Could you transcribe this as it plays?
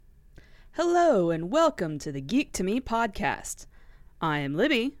Hello and welcome to the Geek to Me podcast. I am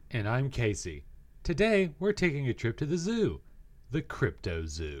Libby. And I'm Casey. Today, we're taking a trip to the zoo. The Crypto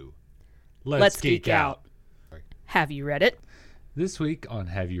Zoo. Let's geek out. Have you read it? This week on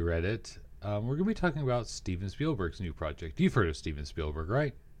Have You Read It, we're going to be talking about Steven Spielberg's new project. You've heard of Steven Spielberg,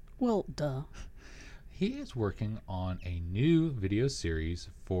 right? Well, duh. He is working on a new video series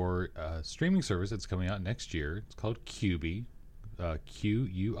for a streaming service that's coming out next year. It's called QUIBI,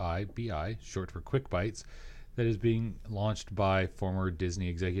 Q-U-I-B-I, short for Quick Bites, that is being launched by former Disney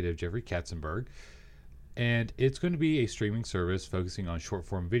executive Jeffrey Katzenberg. And it's going to be a streaming service focusing on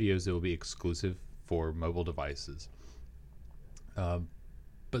short-form videos that will be exclusive for mobile devices.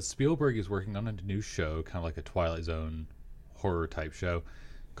 But Spielberg is working on a new show, kind of like a Twilight Zone horror-type show,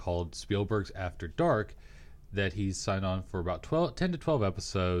 called Spielberg's After Dark, that he's signed on for about 10 to 12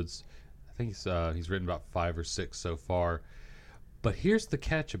 episodes. I think he's written about 5 or 6 so far. But here's the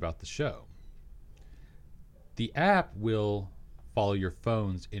catch about the show. The app will follow your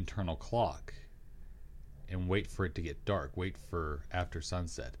phone's internal clock and wait for it to get dark, wait for after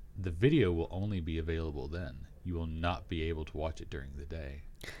sunset. The video will only be available then. You will not be able to watch it during the day.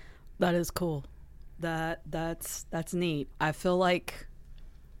 That is cool. That's neat. I feel like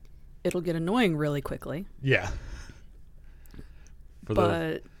it'll get annoying really quickly. Yeah.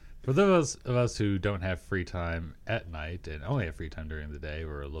 For those of us who don't have free time at night and only have free time during the day,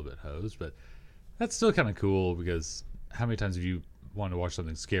 we're a little bit hosed, but that's still kind of cool because how many times have you wanted to watch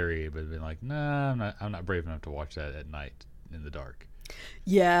something scary but been like, nah, I'm not brave enough to watch that at night in the dark?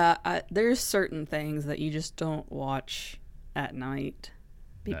 Yeah, there's certain things that you just don't watch at night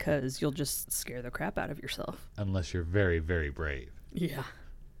because you'll just scare the crap out of yourself. Unless you're very, very brave. Yeah.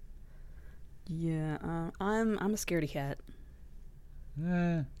 Yeah, I'm a scaredy cat.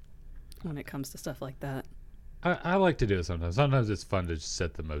 When it comes to stuff like that. I like to do it sometimes. Sometimes it's fun to just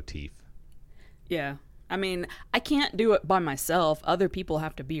set the motif. Yeah. I mean, I can't do it by myself. Other people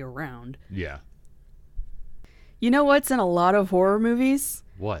have to be around. Yeah. You know what's in a lot of horror movies?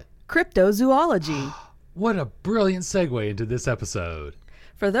 What? Cryptozoology. What a brilliant segue into this episode.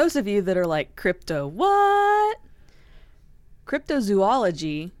 For those of you that are like, crypto what?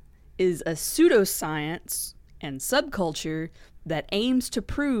 Cryptozoology is a pseudoscience and subculture that aims to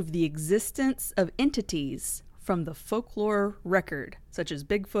prove the existence of entities from the folklore record, such as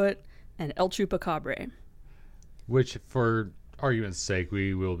Bigfoot and El Chupacabra. Which, for argument's sake,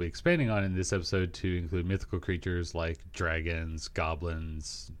 we will be expanding on in this episode to include mythical creatures like dragons,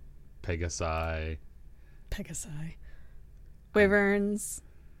 goblins, Pegasi, wyverns,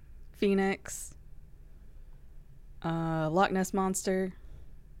 phoenix, Loch Ness Monster.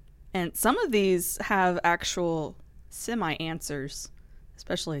 And some of these have actual semi-answers,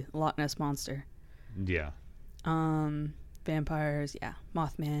 especially Loch Ness Monster. Yeah. Vampires, yeah.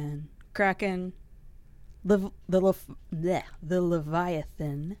 Mothman, kraken, the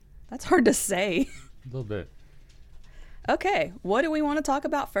Leviathan. That's hard to say. A little bit. Okay, what do we want to talk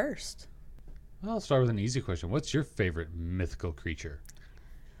about first? Well, I'll start with an easy question. What's your favorite mythical creature?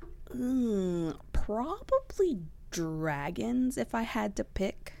 Probably dragons, if I had to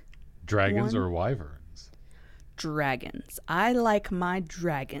pick. Dragons or wyverns? Dragons. I like my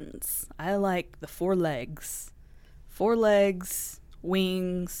dragons. I like the 4 legs. 4 legs,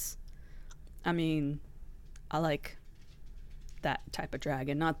 wings. I mean, I like that type of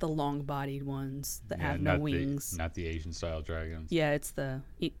dragon, not the long-bodied ones that have no wings. Not the Asian-style dragons. Yeah, it's the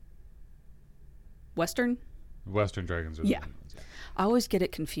Western? Western dragons are the main ones. Yeah. I always get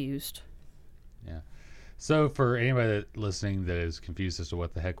it confused. Yeah. So for anybody listening that is confused as to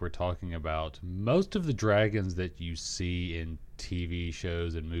what the heck we're talking about, most of the dragons that you see in TV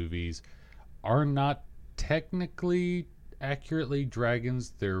shows and movies are not technically accurately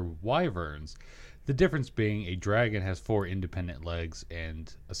dragons. They're wyverns. The difference being a dragon has 4 independent legs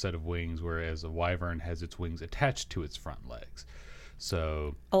and a set of wings, whereas a wyvern has its wings attached to its front legs.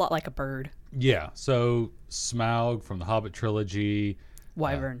 So a lot like a bird. Yeah. So Smaug from the Hobbit trilogy.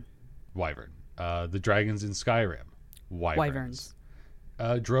 Wyvern. Wyvern. The dragons in Skyrim. Wyverns.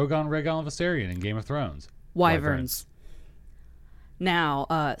 Drogon, Rhaegal, and Viserion in Game of Thrones. Wyverns. Now,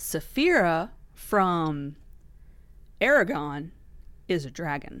 Saphira from Aragon is a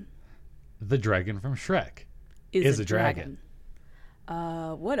dragon. The dragon from Shrek is a dragon.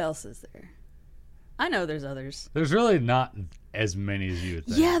 What else is there? I know there's others. There's really not as many as you would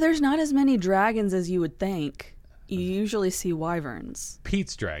think. Yeah, there's not as many dragons as you would think. You usually see wyverns.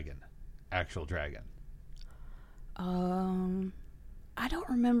 Pete's dragon. Actual dragon. I don't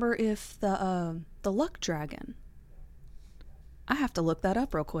remember if the luck dragon. I have to look that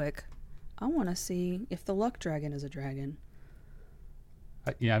up real quick. I want to see if the luck dragon is a dragon.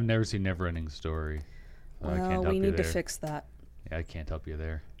 I've never seen Neverending Story. So I can't Well, help we you need to there. fix that. Yeah, I can't help you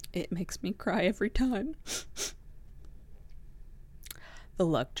there. It makes me cry every time. The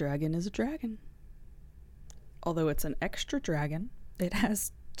luck dragon is a dragon. Although it's an extra dragon, it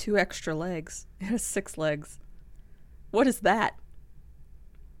has 2 extra legs. It has 6 legs. What is that?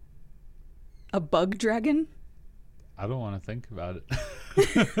 A bug dragon? I don't want to think about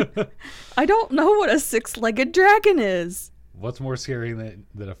it. I don't know what a 6-legged dragon is. What's more scary than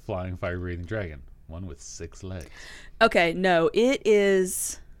a flying, fire-breathing dragon? One with 6 legs. Okay, no, it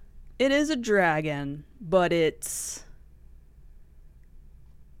is a dragon, but it's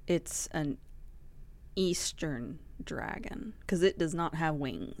an eastern dragon because it does not have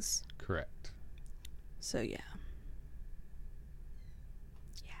wings. Correct. So yeah.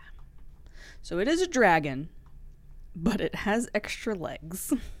 So it is a dragon, but it has extra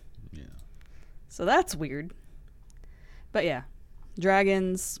legs. Yeah. So that's weird. But yeah,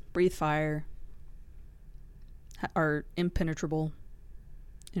 dragons breathe fire, are impenetrable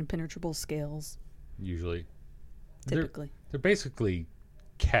scales, Usually. typically. They're basically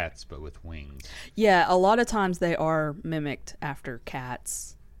cats, but with wings. Yeah, a lot of times they are mimicked after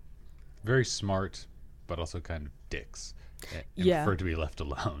cats. Very smart, but also kind of dicks. And Yeah. prefer to be left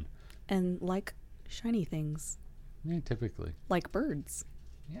alone. And like shiny things, Yeah, typically. like birds.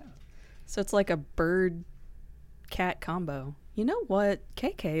 Yeah. So it's like a bird cat combo. You know what?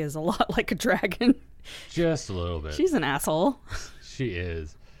 KK is a lot like a dragon. Just a little bit. She's an asshole. She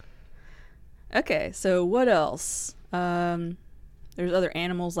is. Okay, so what else? There's other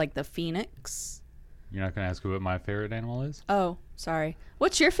animals like the phoenix. You're not going to ask me what my favorite animal is? Oh, sorry.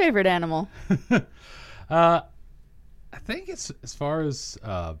 What's your favorite animal? I think it's as far as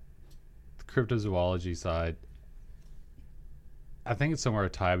the cryptozoology side, I think it's somewhere a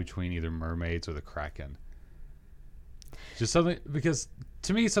tie between either mermaids or the kraken. Just something, because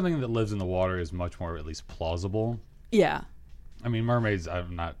to me, something that lives in the water is much more at least plausible. Yeah. I mean, mermaids,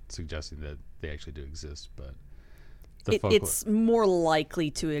 I'm not suggesting that they actually do exist, but the It's more likely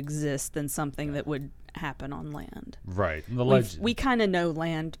to exist than something that would happen on land. Right. The legend. We kind of know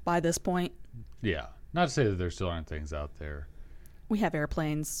land by this point. Yeah. Not to say that there still aren't things out there. We have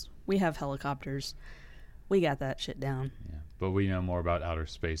airplanes. We have helicopters. We got that shit down. Yeah. But we know more about outer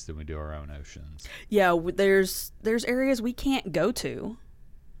space than we do our own oceans. Yeah, there's areas we can't go to.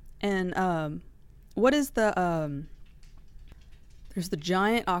 And what is the there's the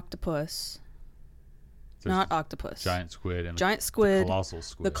giant octopus. There's Not octopus. Giant squid and Giant squid. the colossal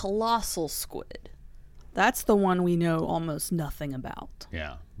squid. The colossal squid. That's the one we know almost nothing about.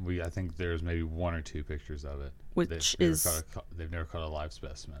 Yeah, I think there's maybe 1 or 2 pictures of it. Which They've never caught a live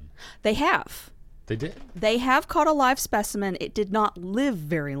specimen. They have. They did. They have caught a live specimen. It did not live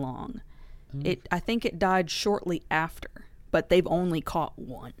very long. I think it died shortly after, but they've only caught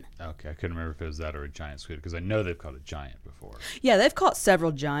one. Okay, I couldn't remember if it was that or a giant squid because I know they've caught a giant before. Yeah, they've caught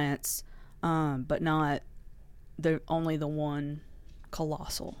several giants, but not only the one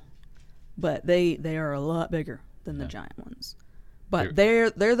colossal. But they are a lot bigger than the giant ones. But they're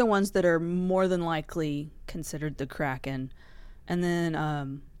the ones that are more than likely considered the kraken. And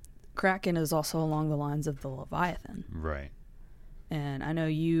then kraken is also along the lines of the leviathan. Right. And I know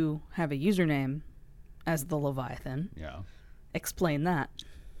you have a username as the leviathan. Yeah. Explain that.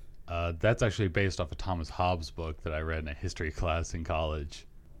 That's actually based off a Thomas Hobbes book that I read in a history class in college.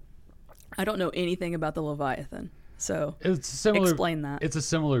 I don't know anything about the leviathan. So It's similar. explain that. It's a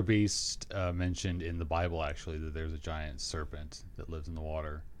similar beast mentioned in the Bible, actually, that there's a giant serpent that lives in the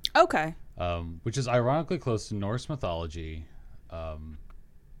water, Okay. which is ironically close to Norse mythology. I'm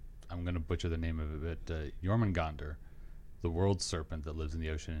going to butcher the name of it, but Jormungandr, the world serpent that lives in the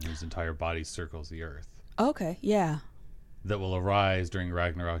ocean and whose entire body circles the earth, Okay. Yeah. that will arise during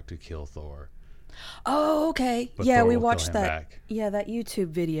Ragnarok to kill Thor. Oh, okay. But yeah, Thor we will kill watched him that. back. Yeah, that YouTube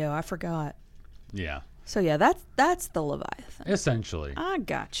video. I forgot. Yeah, So yeah, that's the leviathan. essentially. I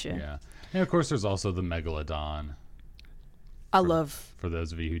gotcha. Yeah. And of course, there's also the Megalodon. I love. For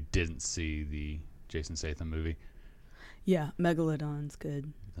those of you who didn't see the Jason Statham movie. Yeah, Megalodon's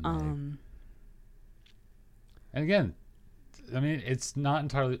good. The Meg. And again, I mean, it's not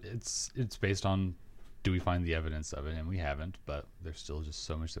entirely. It's based on, do we find the evidence of it, and we haven't. But there's still just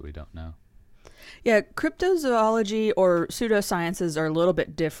so much that we don't know. Yeah, cryptozoology or pseudosciences are a little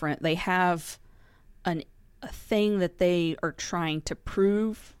bit different. They have a thing that they are trying to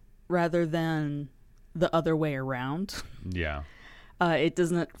prove rather than the other way around. Yeah. It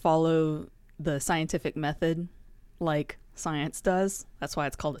doesn't follow the scientific method like science does. That's why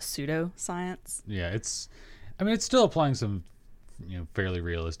it's called a pseudoscience. Yeah, it's still applying some, fairly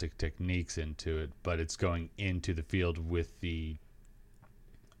realistic techniques into it, but it's going into the field with the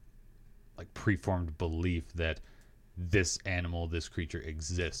preformed belief that this animal, this creature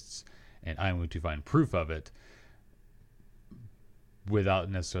exists, and I'm going to find proof of it without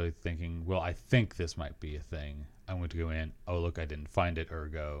necessarily thinking, well, I think this might be a thing. I'm going to go in, oh, look, I didn't find it,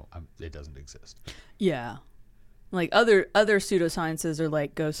 ergo, it doesn't exist. Yeah. Like other pseudosciences are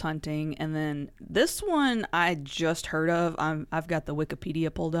like ghost hunting, and then this one I just heard of. I've got the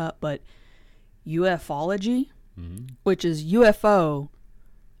Wikipedia pulled up, but ufology, which is UFO-ology.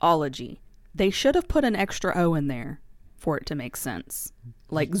 They should have put an extra O in there for it to make sense,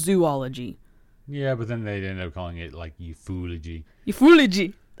 like zoology. Yeah, but then they ended up calling it like ufology.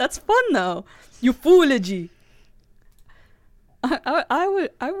 Ufology. That's fun though. Ufology. I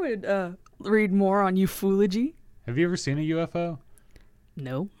would read more on ufology. Have you ever seen a UFO?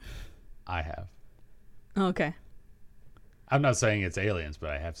 No. I have. Okay. I'm not saying it's aliens,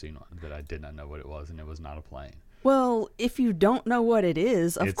 but I have seen one that I did not know what it was, and it was not a plane. Well, if you don't know what it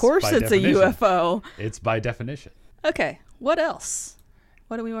is, of It's course by it's definition. a UFO. It's by definition. Okay. What else?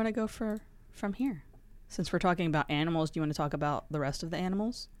 What do we want to go from here? Since we're talking about animals, do you want to talk about the rest of the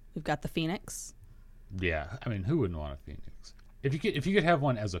animals? We've got the phoenix. Yeah, I mean, who wouldn't want a phoenix? If you could have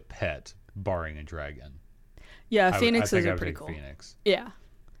one as a pet, barring a dragon. Yeah, phoenixes are pretty pick cool. Phoenix. Yeah.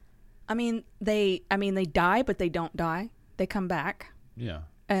 I mean, they die, but they don't die. They come back. Yeah.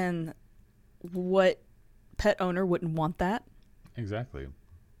 And what pet owner wouldn't want that? Exactly.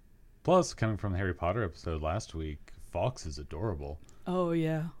 Plus, coming from the Harry Potter episode last week, Fawkes is adorable. Oh,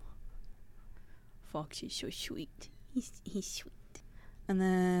 yeah. Fox is so sweet. He's sweet. And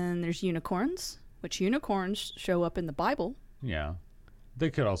then there's unicorns, which unicorns show up in the Bible. Yeah. They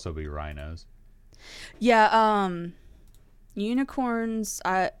could also be rhinos. Yeah, unicorns,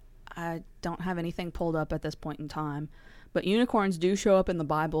 I don't have anything pulled up at this point in time, but unicorns do show up in the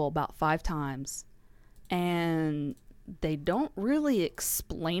Bible about 5 times, and they don't really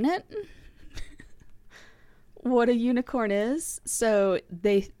explain it, what a unicorn is. So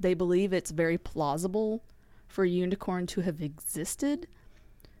they believe it's very plausible for a unicorn to have existed,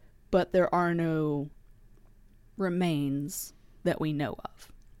 but there are no remains that we know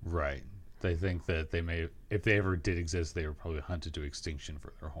of. Right. They think that they may, if they ever did exist, they were probably hunted to extinction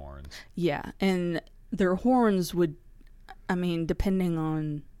for their horns. Yeah, and their horns would, I mean, depending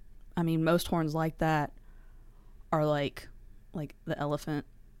on, I mean, most horns like that are like the elephant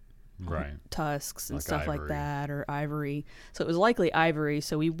Right. tusks and Like stuff ivory. like that, or ivory. So it was likely ivory,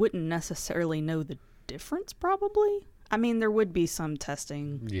 so we wouldn't necessarily know the difference, probably. I mean, there would be some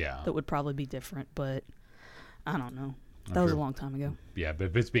testing Yeah. that would probably be different, but I don't know. I'm That was a sure. long time ago. Yeah, but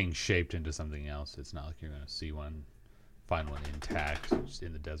if it's being shaped into something else, it's not like you're going to see one, find one intact just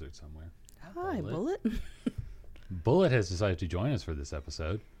in the desert somewhere. Hi, Bullet. Bullet has decided to join us for this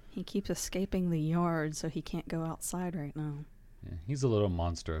episode. He keeps escaping the yard, so he can't go outside right now. Yeah, he's a little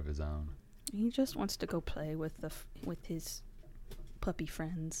monster of his own. He just wants to go play with his puppy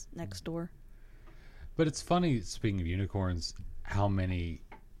friends next door. But it's funny, speaking of unicorns, how many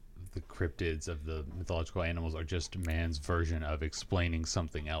of the cryptids of the mythological animals are just man's version of explaining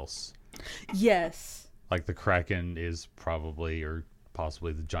something else. Yes. Like the kraken is probably or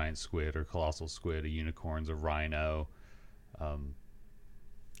possibly the giant squid or colossal squid. A unicorn's a rhino.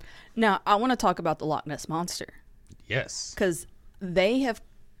 Now, I want to talk about the Loch Ness Monster, Yes. because they have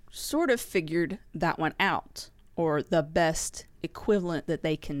sort of figured that one out, or the best equivalent that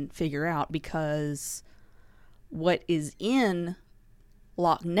they can figure out, because what is in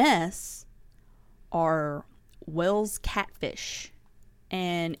Loch Ness are Whale's catfish.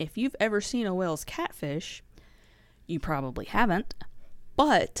 And if you've ever seen a whale's catfish, you probably haven't,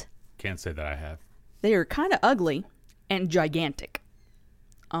 but Can't say that I have. they are kind of ugly and gigantic.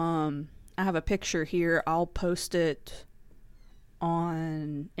 I have a picture here. I'll post it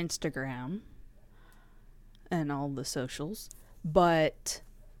on Instagram and all the socials. But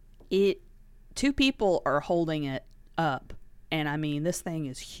 2 people are holding it up. And I mean, this thing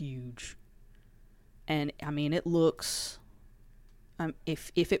is huge. And I mean, it looks,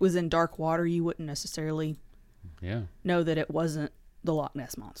 if it was in dark water, you wouldn't necessarily Yeah. know that it wasn't the Loch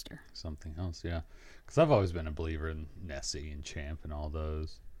Ness Monster. Something else, yeah. Because I've always been a believer in Nessie and Champ and all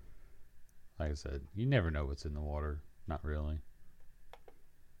those. Like I said, you never know what's in the water. Not really.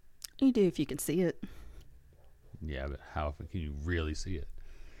 You do if you can see it. Yeah, but how often can you really see it?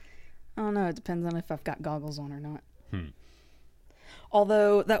 I don't know. It depends on if I've got goggles on or not.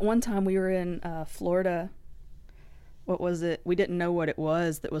 Although that one time we were in Florida, what was it? We didn't know what it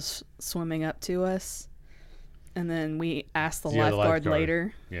was that was swimming up to us. And then we asked the lifeguard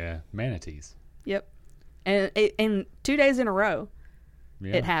later. Yeah, manatees. Yep. And 2 days in a row,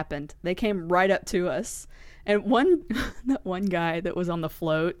 Yeah. it happened. They came right up to us. And that one guy that was on the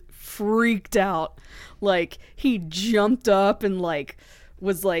float freaked out. Like, he jumped up and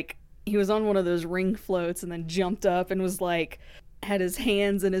he was on one of those ring floats and then jumped up and was like, had his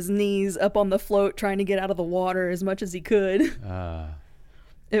hands and his knees up on the float trying to get out of the water as much as he could.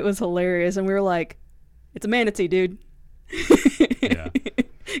 It was hilarious. And we were like, it's a manatee, dude. Yeah.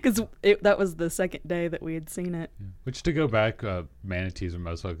 Because that was the second day that we had seen it. Yeah. Which, to go back, manatees are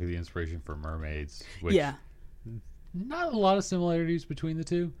most likely the inspiration for mermaids. Which, yeah. Not a lot of similarities between the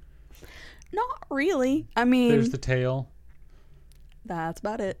two. Not really. I mean, there's the tail. That's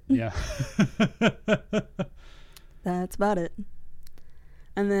about it. Yeah. That's about it.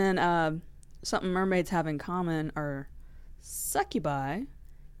 And then something mermaids have in common are succubi,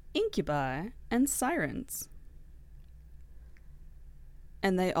 incubi, and sirens.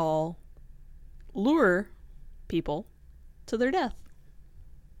 And they all lure people to their death.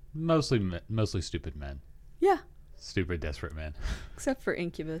 Mostly stupid men. Yeah. Stupid, desperate men. Except for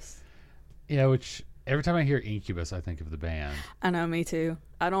Incubus. Yeah, which every time I hear Incubus, I think of the band. I know, me too.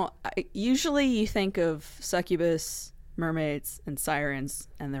 Usually you think of succubus, mermaids, and sirens,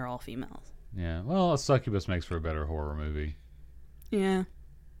 and they're all females. Yeah, well, a succubus makes for a better horror movie. Yeah.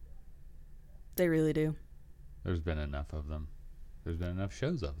 They really do. There's been enough of them. There's been enough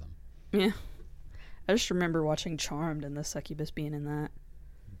shows of them. Yeah. I just remember watching Charmed and the succubus being in that.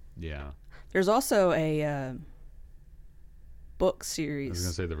 Yeah. There's also a book series. I was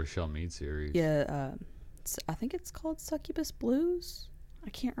going to say the Rochelle Mead series. Yeah, I think it's called Succubus Blues. I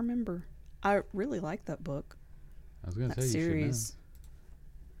can't remember. I really like that book. I was going to say series. You should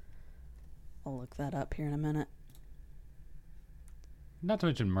know. I'll look that up here in a minute. Not to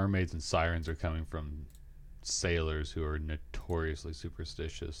mention mermaids and sirens are coming from sailors who are notoriously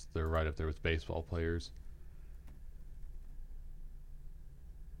superstitious. They're right up there with baseball players.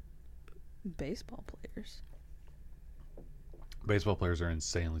 Baseball players? Baseball players are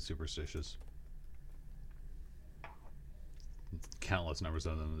insanely superstitious. Countless numbers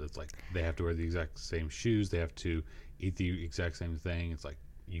of them. That's like they have to wear the exact same shoes. They have to eat the exact same thing. It's like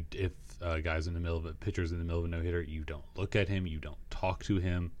if a guy's in the middle of a pitcher's in the middle of a no hitter, you don't look at him. You don't talk to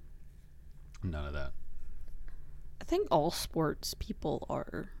him. None of that. I think all sports people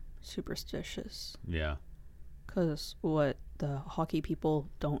are superstitious. Yeah. Because the hockey people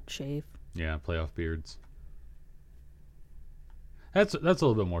don't shave. Yeah, playoff beards. That's a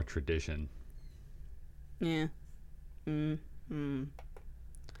little bit more tradition. Yeah. I'm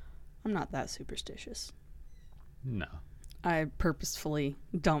not that superstitious. No. I purposefully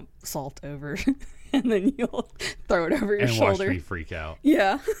dump salt over and then you'll throw it over your and shoulder. Watch me freak out.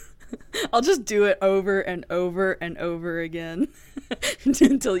 Yeah. I'll just do it over and over and over again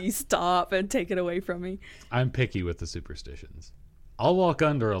until you stop and take it away from me. I'm picky with the superstitions. I'll walk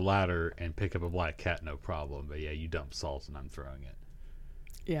under a ladder and pick up a black cat, no problem. But yeah, you dump salt and I'm throwing it.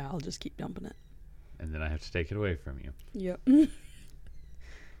 Yeah, I'll just keep dumping it. And then I have to take it away from you. Yep.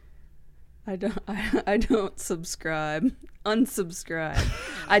 I don't subscribe. Unsubscribe.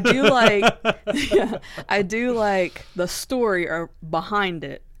 I do like the story or behind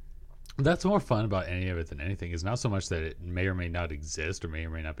it. That's more fun about any of it than anything. It's not so much that it may or may not exist or may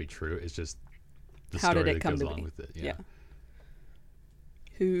not be true. It's just the How story did it that come goes to along be? with it. Yeah.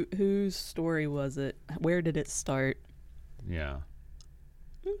 Whose story was it? Where did it start? Yeah.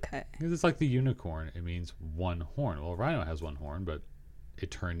 Okay. Because it's like the unicorn. It means one horn. Well, rhino has one horn, but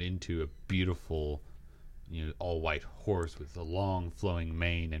it turned into a beautiful, all white horse with a long flowing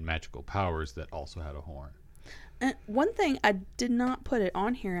mane and magical powers that also had a horn. And one thing I did not put it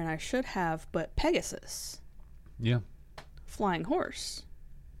on here, and I should have, but Pegasus. Yeah. Flying horse.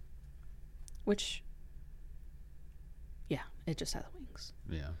 Which, yeah, it just has wings.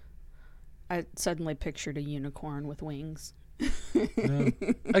 Yeah. I suddenly pictured a unicorn with wings.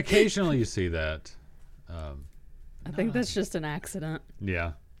 Occasionally you see that. I think that's just an accident.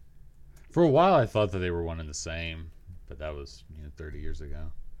 Yeah. For a while I thought that they were one and the same, but that was 30 years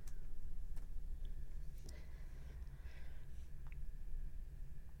ago.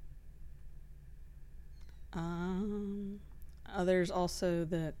 There's also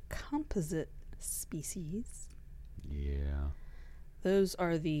the composite species. Yeah. Those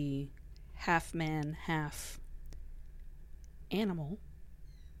are the half man, half animal.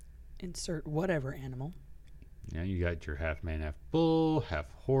 Insert whatever animal. Yeah, you got your half man, half bull,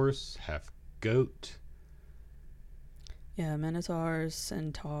 half horse, half goat. Yeah, minotaurs,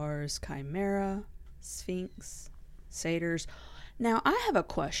 centaurs, chimera, sphinx, satyrs. Now, I have a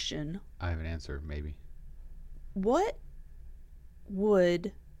question. I have an answer, maybe. What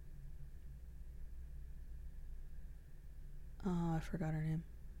would... Oh, I forgot her name.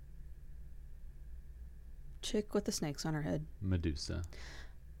 Chick with the snakes on her head. Medusa.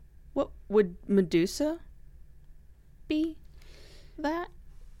 What would Medusa be? That?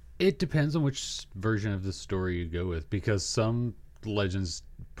 It depends on which version of the story you go with, because some legends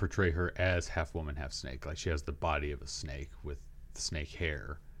portray her as half woman, half snake. Like she has the body of a snake with snake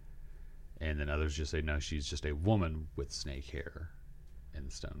hair. And then others just say, no, she's just a woman with snake hair and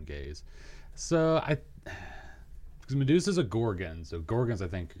the stone gaze. So because Medusa's a Gorgon. So Gorgons, I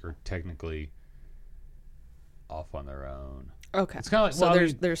think, are technically off on their own. Okay. It's kind of like, so well,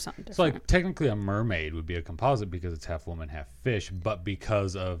 there's something different. It's like technically a mermaid would be a composite because it's half woman, half fish, but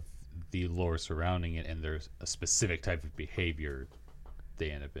because of the lore surrounding it and there's a specific type of behavior,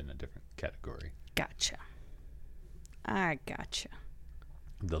 they end up in a different category. Gotcha. I gotcha.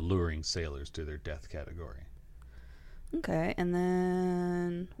 The luring sailors to their death category. Okay, and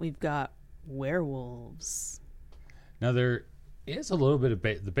then we've got werewolves. Now there is a little bit of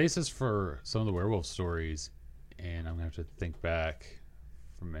the basis for some of the werewolf stories, and I'm gonna have to think back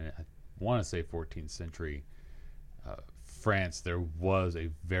for a minute. I want to say 14th century France. There was a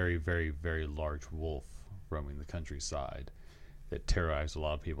very, very, very large wolf roaming the countryside that terrorized a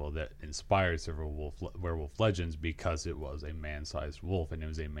lot of people. That inspired several werewolf legends because it was a man-sized wolf and it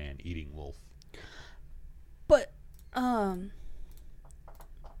was a man-eating wolf. But I'll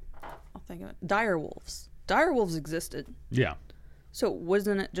think of it. Dire wolves. Dire wolves existed. Yeah. So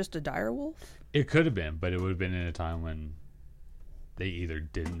wasn't it just a dire wolf? It could have been, but it would have been in a time when they either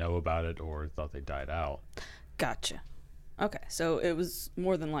didn't know about it or thought they died out. Gotcha. Okay, so it was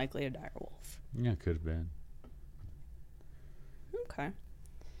more than likely a dire wolf. Yeah, it could have been. Okay.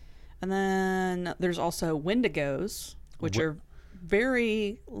 And then there's also wendigos, which are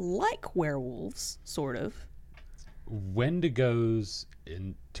very like werewolves, sort of. Wendigos,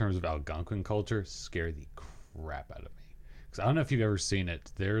 in terms of Algonquin culture, scare the crap out of me. Because I don't know if you've ever seen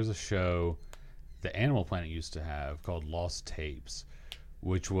it. There's a show the Animal Planet used to have called Lost Tapes,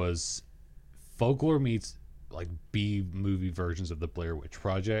 which was folklore meets like B-movie versions of the Blair Witch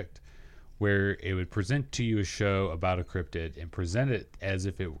Project, where it would present to you a show about a cryptid and present it as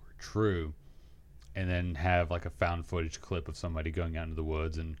if it were true, and then have like a found footage clip of somebody going out into the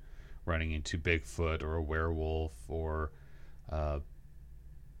woods and running into Bigfoot or a werewolf or a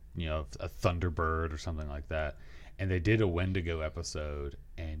Thunderbird or something like that. And they did a Wendigo episode,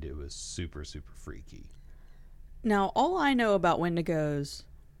 and it was super, super freaky. Now, all I know about wendigos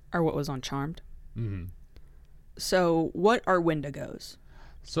are what was on Charmed. Mm-hmm. So, what are wendigos?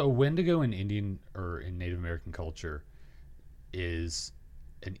 So, Wendigo in Indian or in Native American culture is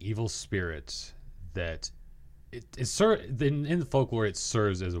an evil spirit that in the folklore it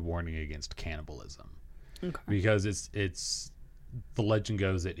serves as a warning against cannibalism. Okay. Because it's the legend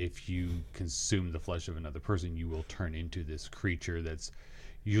goes that if you consume the flesh of another person, you will turn into this creature that's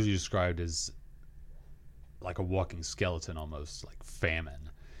usually described as like a walking skeleton, almost like famine.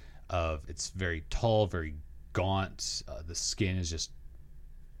 It's very tall, very gaunt. The skin is just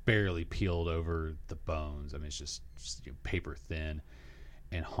barely peeled over the bones. I mean, it's just paper thin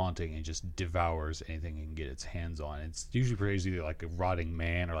and haunting, and just devours anything it can get its hands on. It's usually portrayed either like a rotting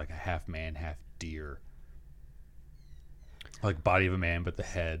man or like a half man, half deer. Like body of a man, but the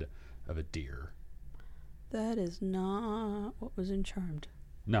head of a deer. That is not what was in Charmed.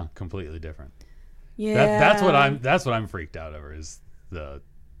 No, completely different. Yeah, that's what I'm freaked out over is the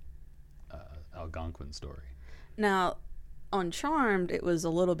Algonquin story. Now, on Charmed, it was a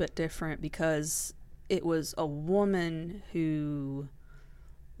little bit different because it was a woman who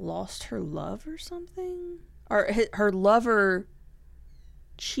lost her love or something, or her lover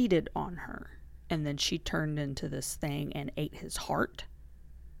cheated on her, and then she turned into this thing and ate his heart.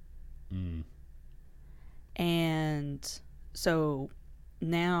 And so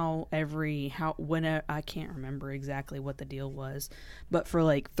now I can't remember exactly what the deal was, but for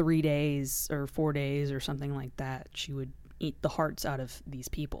like 3 days or 4 days or something like that, she would eat the hearts out of these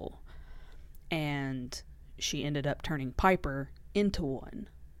people. And she ended up turning Piper into one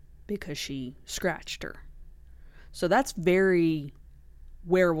because she scratched her. So that's very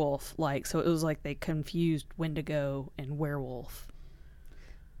werewolf-like. So it was like they confused Wendigo and werewolf.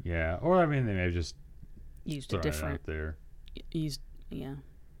 Yeah, or I mean, they may have just Used a different. It out there. Yeah.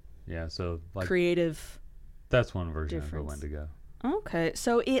 Yeah, so like Creative. that's one version difference. of a Wendigo. Okay,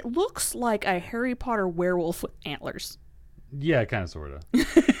 so it looks like a Harry Potter werewolf with antlers. Yeah, kind of, sort of.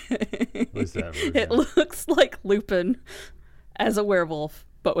 At least that version. It looks like Lupin as a werewolf,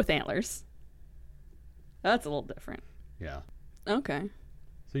 but with antlers. That's a little different. Yeah. Okay.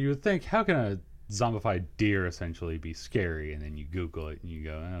 So you would think, how can a zombified deer essentially be scary? And then you Google it and you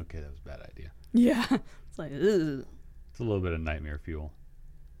go, okay, that was a bad idea. Yeah. It's like, ugh. It's a little bit of nightmare fuel.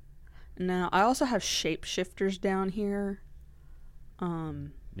 No, I also have shapeshifters down here.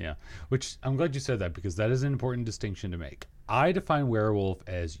 Yeah, which I'm glad you said that because that is an important distinction to make. I define werewolf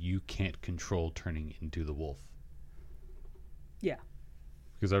as you can't control turning into the wolf. Yeah.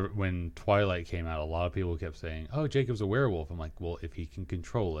 Because when Twilight came out, a lot of people kept saying, "Oh, Jacob's a werewolf." I'm like, well, if he can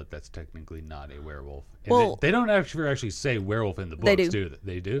control it, that's technically not a werewolf. And Well, they don't actually say werewolf in the books, do they?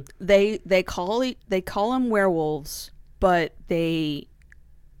 They do. They call them werewolves, but they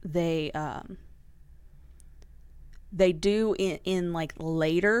do in like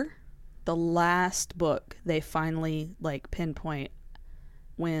later, the last book, they finally like pinpoint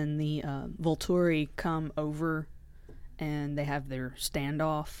when the Volturi come over and they have their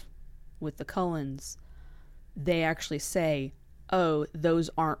standoff with the Cullens. They actually say, "Oh, those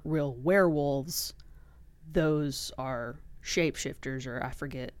aren't real werewolves. Those are shapeshifters," or I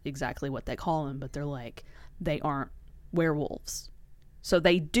forget exactly what they call them, but they're like, they aren't werewolves. So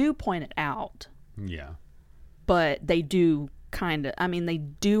they do point it out. Yeah. But they do kind of, I mean, they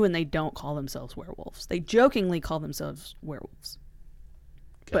do and they don't call themselves werewolves. They jokingly call themselves werewolves.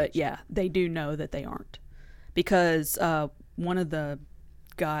 Gotcha. But yeah, they do know that they aren't. Because one of the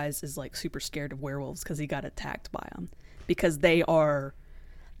guys is like super scared of werewolves because he got attacked by them. Because I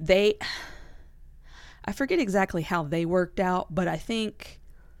forget exactly how they worked out, but I think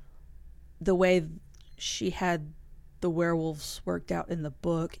the way she had the werewolves worked out in the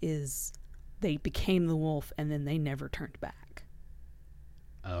book is they became the wolf and then they never turned back.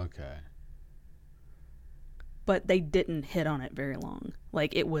 Okay. But they didn't hit on it very long.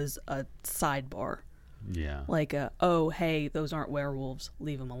 Like, it was a sidebar. Yeah. Like, oh, hey, those aren't werewolves.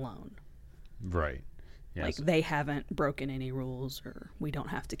 Leave them alone. Right. Yes. Like, they haven't broken any rules or we don't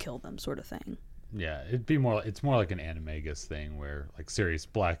have to kill them sort of thing. Yeah, it's more like an animagus thing where like Sirius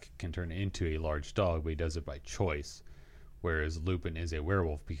Black can turn into a large dog, but he does it by choice. Whereas Lupin is a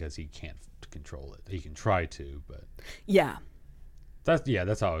werewolf because he can't control it. He can try to, but Yeah.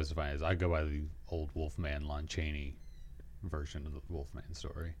 That's how I was defining it. I go by the old Wolfman Lon Chaney version of the Wolfman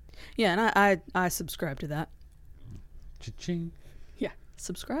story. Yeah, and I subscribe to that. Cha-ching. Yeah.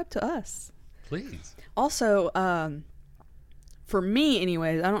 Subscribe to us. Please. Also, for me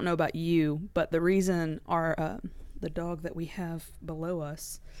anyways, I don't know about you, but the reason the dog that we have below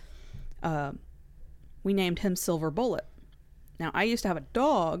us, we named him Silver Bullet. Now, I used to have a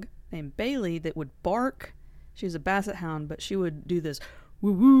dog named Bailey that would bark. She was a basset hound, but she would do this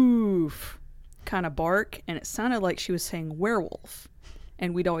woo-woof kind of bark, and it sounded like she was saying werewolf.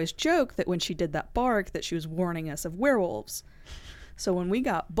 And we'd always joke that when she did that bark that she was warning us of werewolves. So when we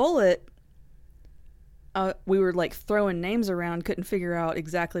got Bullet, we were like throwing names around, couldn't figure out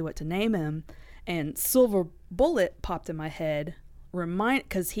exactly what to name him, and Silver Bullet popped in my head,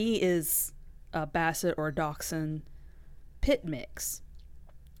 because he is a basset or a dachshund pit mix.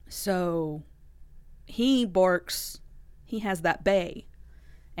 So he barks, he has that bay,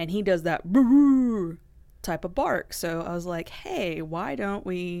 and he does that type of bark. So I was like, hey, why don't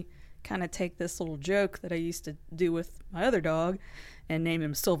we kind of take this little joke that I used to do with my other dog and name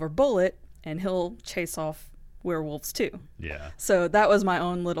him Silver Bullet, and he'll chase off werewolves too. Yeah. So that was my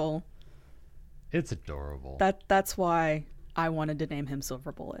own little... It's adorable. That's why I wanted to name him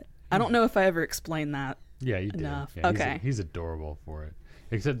Silver Bullet. I don't know if I ever explained that. Yeah, you did. Enough. Yeah, Okay. He's adorable for it.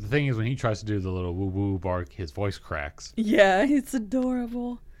 Except the thing is, when he tries to do the little woo-woo bark, his voice cracks. Yeah, it's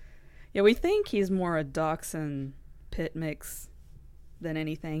adorable. Yeah, we think he's more a dachshund pit mix than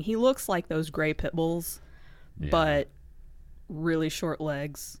anything. He looks like those gray pit bulls, but really short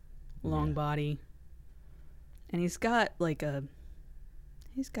legs, long body. And he's got one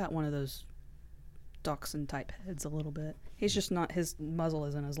of those dachshund type heads a little bit. He's just not, his muzzle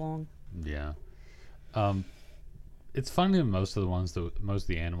isn't as long. Yeah. It's funny that most of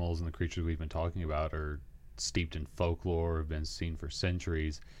the animals and the creatures we've been talking about are steeped in folklore, have been seen for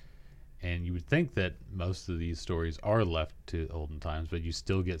centuries. And you would think that most of these stories are left to olden times, but you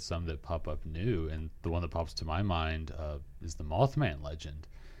still get some that pop up new. And the one that pops to my mind is the Mothman legend.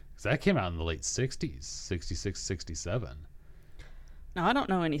 Because that came out in the late 60s, 66, 67. Now, I don't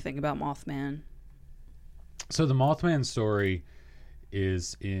know anything about Mothman. So the Mothman story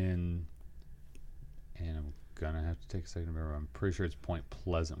is in, and I'm going to have to take a second to remember, I'm pretty sure it's Point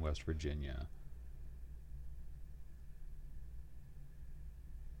Pleasant, West Virginia.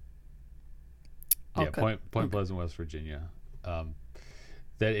 Okay. Yeah, Point Pleasant, West Virginia.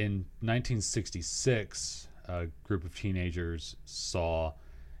 That in 1966, a group of teenagers saw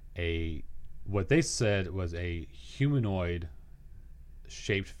what they said was a humanoid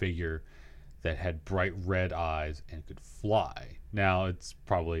shaped figure that had bright red eyes and could fly. Now, it's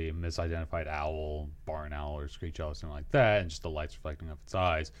probably a misidentified owl, barn owl, or screech owl, or something like that, and just the lights reflecting off its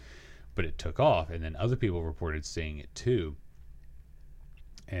eyes. but it took off, and then other people reported seeing it too.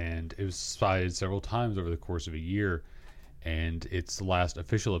 And it was spotted several times over the course of a year, and its last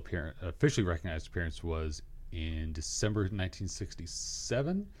officially recognized appearance was in December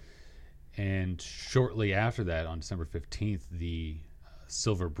 1967. And shortly after that, on December 15th, the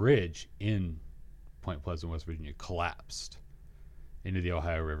Silver Bridge in Point Pleasant, West Virginia, collapsed into the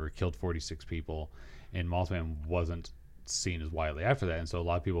Ohio River, killed 46 people, and Mothman wasn't seen as widely after that. And so a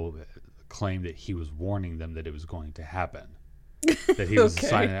lot of people claim that he was warning them that it was going to happen, that he was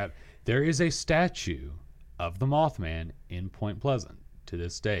signing that. There is a statue of the Mothman in Point Pleasant to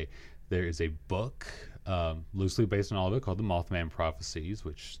this day. There is a book loosely based on all of it called The Mothman Prophecies,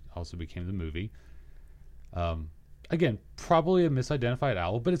 which also became the movie. Again, probably a misidentified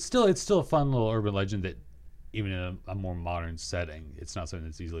owl, but it's still a fun little urban legend that even in a more modern setting, it's not something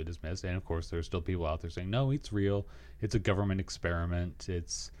that's easily dismissed. And of course, there's still people out there saying, no, it's real. It's a government experiment.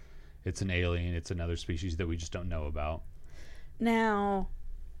 It's an alien. It's another species that we just don't know about. Now,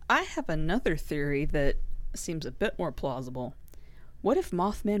 I have another theory that seems a bit more plausible. What if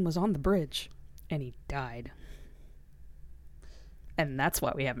Mothman was on the bridge and he died? And that's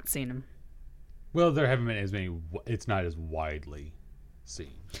why we haven't seen him. Well, there haven't been as many. It's not as widely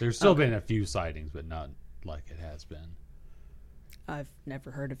seen. There's still been a few sightings, but not like it has been. I've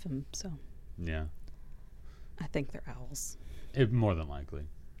never heard of him, so. Yeah. I think they're owls. More than likely.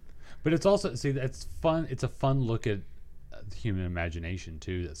 But it's also, see, that's fun. It's a fun look at the human imagination,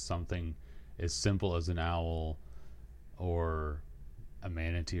 too, that something as simple as an owl or a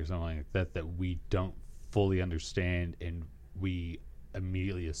manatee or something like that that we don't fully understand, and we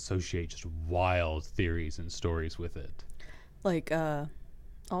immediately associate just wild theories and stories with it. Like,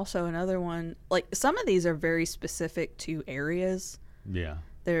 also another one, like some of these are very specific to areas. Yeah.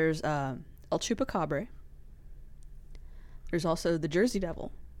 There's El Chupacabra. There's also the Jersey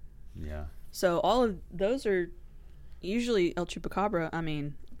Devil. Yeah. So all of those are usually El Chupacabra. I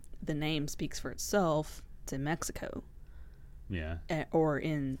mean, the name speaks for itself. It's in Mexico. Yeah. Or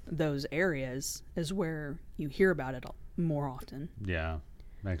in those areas is where you hear about it more often. Yeah.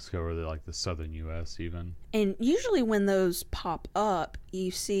 Mexico or the southern U.S. even. And usually when those pop up, you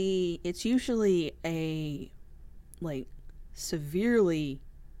see it's usually a severely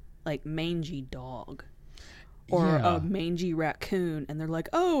mangy dog or a mangy raccoon, and they're like,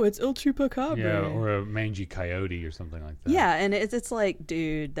 oh, it's El Chupacabra. Yeah, or a mangy coyote or something like that. Yeah, and it's like,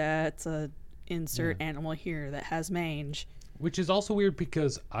 dude, that's a insert animal here that has mange. Which is also weird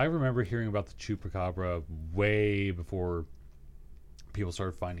because I remember hearing about the Chupacabra way before people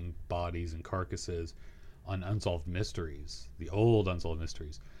started finding bodies and carcasses on Unsolved Mysteries, the old Unsolved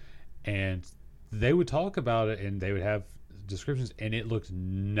Mysteries. And they would talk about it and they would have descriptions, and it looked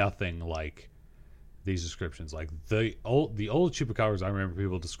nothing like these descriptions. Like the old Chupacabras I remember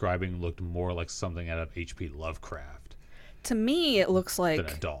people describing looked more like something out of H.P. Lovecraft. To me, it looks like than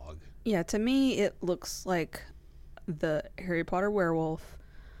a dog. Yeah, to me, it looks like the Harry Potter werewolf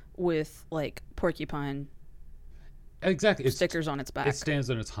with porcupine exactly stickers on its back. It stands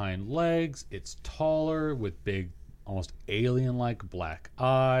on its hind legs. It's taller with big, almost alien-like black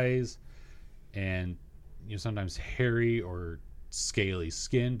eyes, and sometimes hairy or scaly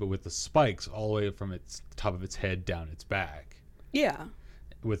skin, but with the spikes all the way from its top of its head down its back. Yeah,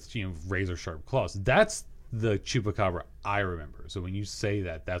 with razor sharp claws. That's the Chupacabra I remember. So when you say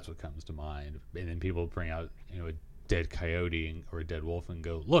that, that's what comes to mind. And then people bring out a dead coyote or a dead wolf and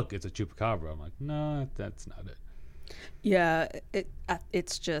go, look, it's a Chupacabra. I'm like, no, that's not it. Yeah,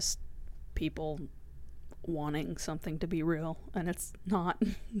 it's just people wanting something to be real, and it's not.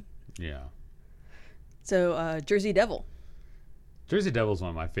 Yeah. So, Jersey Devil. Jersey Devil is one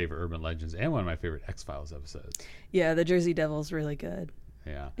of my favorite urban legends and one of my favorite X-Files episodes. Yeah, the Jersey Devil's really good.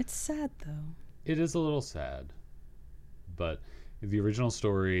 Yeah. It's sad, though. It is a little sad. But the original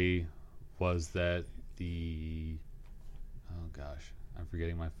story was that oh gosh, I'm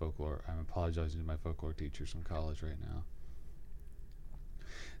forgetting my folklore. I'm apologizing to my folklore teachers from college right now.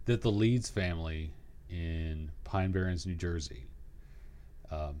 That the Leeds family in Pine Barrens, New Jersey,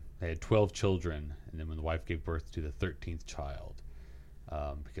 they had 12 children, and then when the wife gave birth to the 13th child,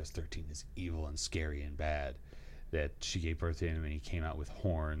 because 13 is evil and scary and bad, that she gave birth to him and he came out with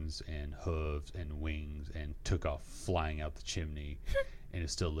horns and hooves and wings and took off flying out the chimney and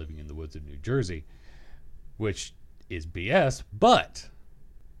is still living in the woods of New Jersey, which is BS, but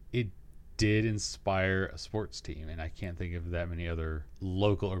it did inspire a sports team, and I can't think of that many other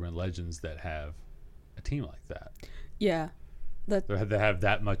local urban legends that have a team like that. Yeah. That have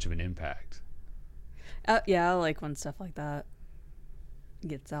that much of an impact. Yeah, I like when stuff like that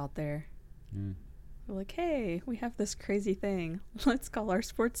gets out there. Mm. We're like, hey, we have this crazy thing. Let's call our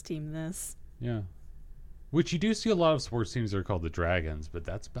sports team this. Yeah. Which you do see a lot of sports teams that are called the Dragons, but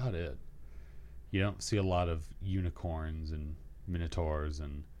that's about it. You don't see a lot of unicorns and minotaurs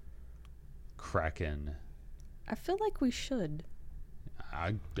and kraken. I feel like we should.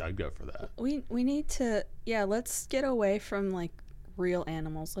 I'd go for that. We need to, let's get away from like real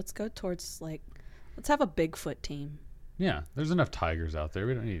animals. Let's go towards like, let's have a Bigfoot team. Yeah, there's enough tigers out there.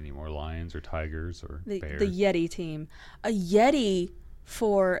 We don't need any more lions or tigers or bears. The Yeti team. A Yeti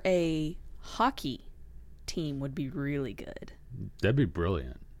for a hockey team would be really good. That'd be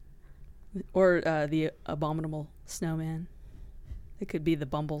brilliant. Or the Abominable Snowman. It could be the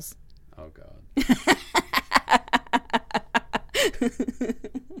Bumbles. Oh, God.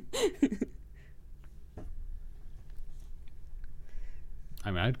 I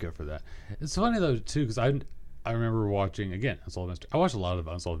mean, I'd go for that. It's funny, though, too, because I remember watching, again, Unsolved Mysteries. I watched a lot of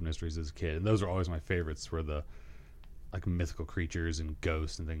Unsolved Mysteries as a kid, and those are always my favorites, were the like mythical creatures and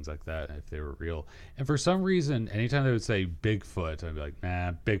ghosts and things like that, if they were real. And for some reason, anytime they would say Bigfoot, I'd be like,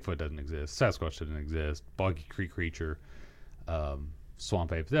 nah, Bigfoot doesn't exist. Sasquatch doesn't exist. Boggy Creek creature,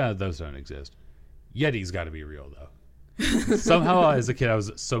 swamp ape, those don't exist. Yeti's got to be real, though. Somehow, as a kid, I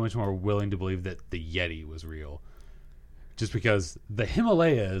was so much more willing to believe that the Yeti was real. Just because the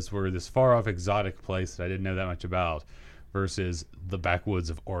Himalayas were this far-off exotic place that I didn't know that much about versus the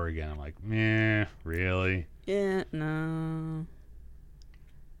backwoods of Oregon. I'm like, meh, really? Yeah, no.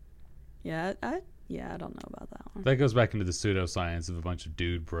 Yeah, I don't know about that one. That goes back into the pseudoscience of a bunch of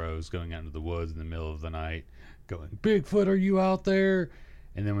dude bros going out into the woods in the middle of the night going, Bigfoot, are you out there?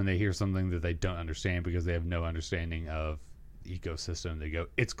 And then when they hear something that they don't understand because they have no understanding of the ecosystem, they go,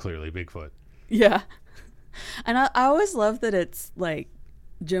 it's clearly Bigfoot. Yeah. And I always love that it's like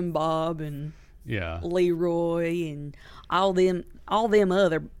Jim Bob and Leroy and all them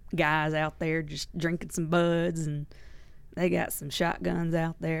other guys out there just drinking some buds, and they got some shotguns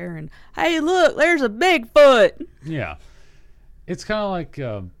out there, and hey, look, there's a Bigfoot. Yeah. It's kind of like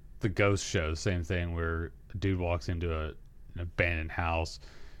the Ghost Show, same thing, where a dude walks into an abandoned house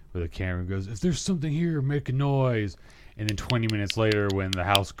with a camera and goes, if there's something here, make a noise. And then 20 minutes later, when the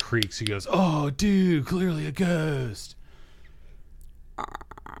house creaks, he goes, oh, dude, clearly a ghost.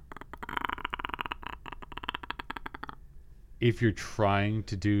 If you're trying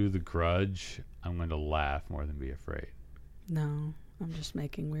to do The Grudge, I'm going to laugh more than be afraid. No, I'm just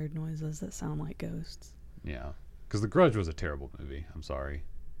making weird noises that sound like ghosts. Yeah, because The Grudge was a terrible movie. I'm sorry.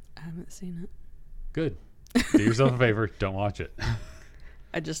 I haven't seen it. Good. Do yourself a favor. Don't watch it.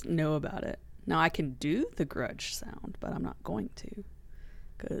 I just know about it. Now, I can do the Grudge sound, but I'm not going to.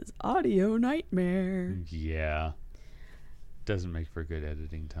 Because audio nightmare. Yeah. Doesn't make for good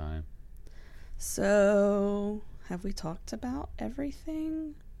editing time. So, have we talked about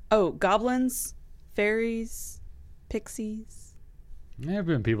everything? Oh, goblins, fairies, pixies. There have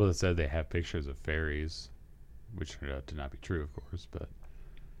been people that said they have pictures of fairies, which turned out to not be true, of course, but...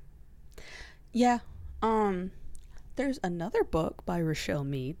 Yeah. There's another book by Rochelle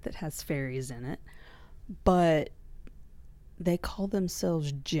Mead that has fairies in it, but they call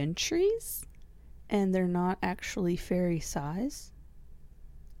themselves gentries, and they're not actually fairy size,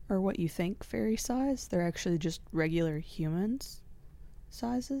 or what you think fairy size. They're actually just regular humans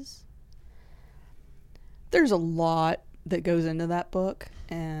sizes. There's a lot that goes into that book,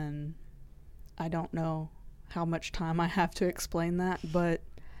 and I don't know how much time I have to explain that, but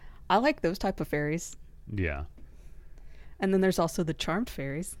I like those type of fairies. Yeah. And then there's also the charmed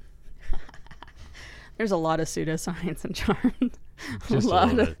fairies. There's a lot of pseudoscience and charmed. Just a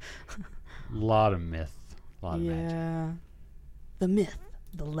lot of myth. A lot of magic. The myth,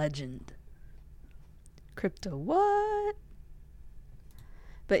 the legend. Crypto what?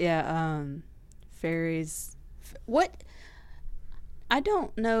 But yeah, fairies. What? I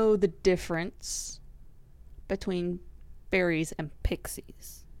don't know the difference between fairies and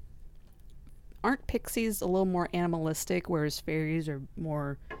pixies. Aren't pixies a little more animalistic, whereas fairies are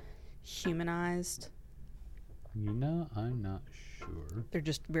more humanized? You know, I'm not sure. They're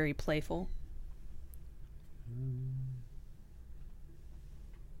just very playful.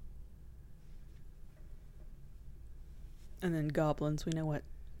 And then goblins, we know what...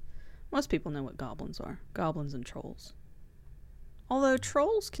 Most people know what goblins are. Goblins and trolls. Although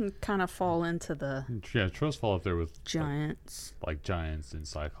trolls can kind of fall into the... Yeah, trolls fall up there with... giants. Like giants and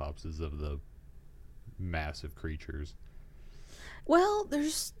cyclopses of the massive creatures. Well,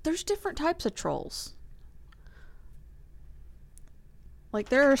 there's different types of trolls. Like,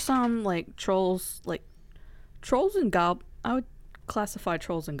 there are some, like, trolls, and I would classify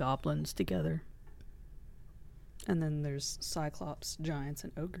trolls and goblins together. And then there's cyclops, giants,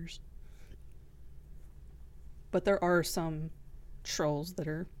 and ogres. But there are some trolls that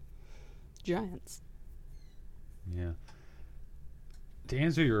are giants. Yeah. To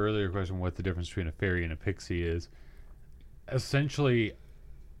answer your earlier question, what the difference between a fairy and a pixie is, essentially,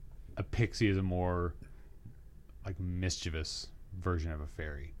 a pixie is a more like mischievous version of a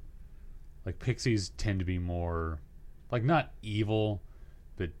fairy. Like pixies tend to be more like not evil,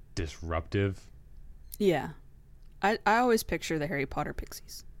 but disruptive. Yeah. I always picture the Harry Potter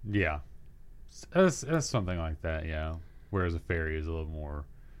pixies. Yeah. That's something like that, yeah. Whereas a fairy is a little more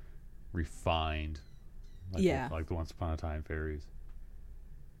refined. Like Yeah. like the Once Upon a Time fairies.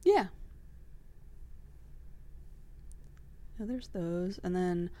 Yeah. Yeah, there's those. And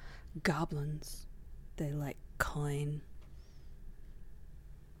then goblins. They like coin.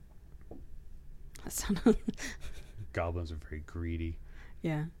 That sounded... Goblins are very greedy.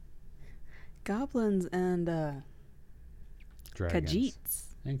 Yeah. Goblins and Dragons. Khajiits.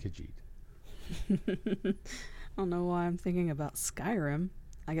 And Khajiit. I don't know why I'm thinking about Skyrim.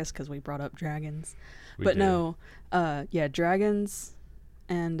 I guess because we brought up dragons. We But did. no, yeah, dragons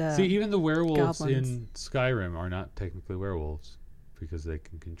and See, even the werewolves goblins. in Skyrim are not technically werewolves because they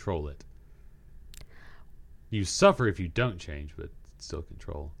can control it. You suffer if you don't change, but still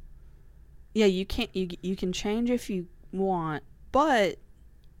control. Yeah, you can't. You can change if you want, but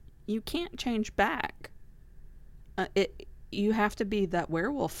you can't change back. You have to be that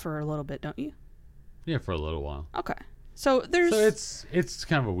werewolf for a little bit, don't you? Yeah, for a little while. Okay, so there's. So it's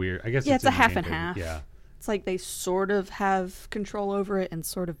kind of a weird. I guess. Yeah, it's a in the half game and thing. half. Yeah. It's like they sort of have control over it and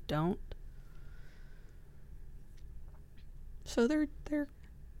sort of don't. So they're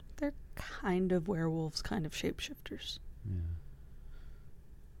kind of werewolves, kind of shapeshifters. Yeah.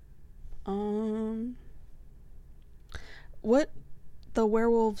 What the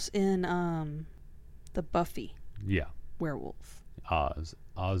werewolves in the Buffy Yeah. werewolf? Oz.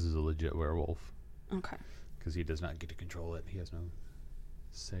 Oz is a legit werewolf Okay. because he does not get to control it. He has no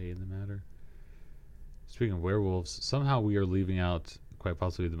say in the matter. Speaking of werewolves, somehow we are leaving out quite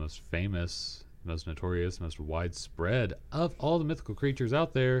possibly the most famous, most notorious, most widespread of all the mythical creatures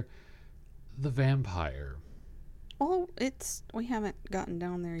out there, the vampire. Well, we haven't gotten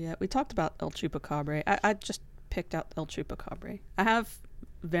down there yet. We talked about El Chupacabra. I just picked out El Chupacabra. I have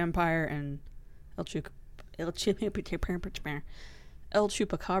vampire and El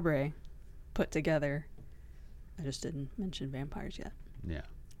Chupacabra put together. I just didn't mention vampires yet. Yeah.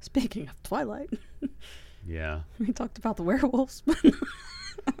 Speaking of Twilight, Yeah. we talked about the werewolves, but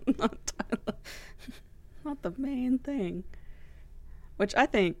not Twilight. Not the main thing. Which I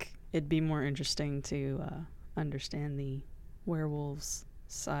think it'd be more interesting to understand the werewolves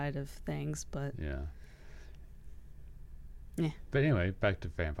side of things, but Yeah. Yeah. But anyway, back to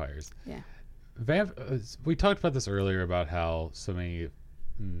vampires. yeah. We talked about this earlier about how so many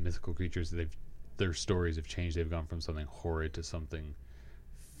mythical creatures, their stories have changed. They've gone from something horrid to something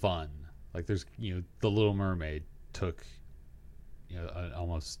fun. Like there's, The Little Mermaid took,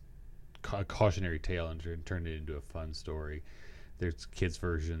 almost a cautionary tale and turned it into a fun story. There's kids'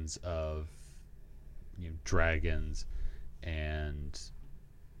 versions of, dragons and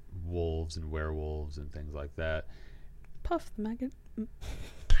wolves and werewolves and things like that. Puff the maggot.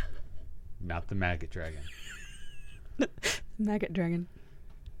 Not the maggot dragon. Maggot dragon.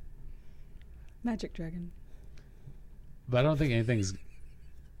 Magic dragon. But I don't think anything's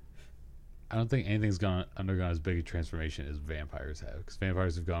undergone as big a transformation as vampires have. Because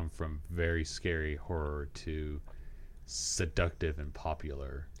vampires have gone from very scary horror to seductive and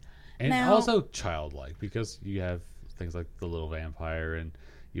popular. And Now- also childlike, because you have things like the Little Vampire and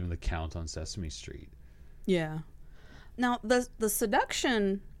even the Count on Sesame Street. Yeah. Now the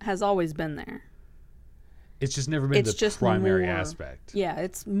seduction has always been there. It's just never been It's the just primary more- aspect. Yeah,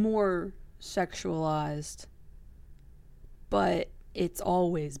 it's more sexualized, but it's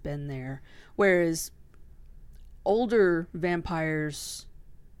always been there. Whereas older vampires,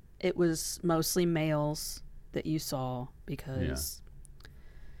 it was mostly males that you saw because,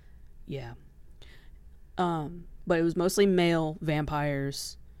 yeah. But it was mostly male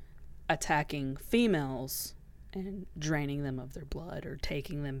vampires attacking females and draining them of their blood or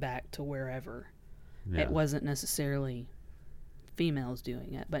taking them back to wherever. Yeah. It wasn't necessarily females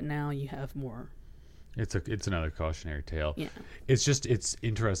doing it, but now you have more. It's another cautionary tale. Yeah. It's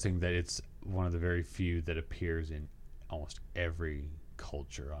interesting that it's one of the very few that appears in almost every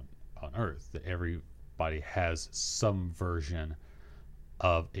culture on Earth. That everybody has some version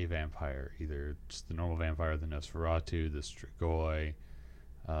of a vampire, either just the normal vampire, the Nosferatu, the Strigoi.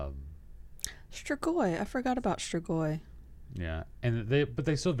 Strigoi. I forgot about Strigoi. Yeah, and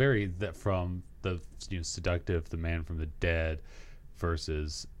they still vary that from the seductive, the man from the dead,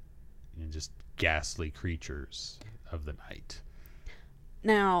 versus just ghastly creatures of the night.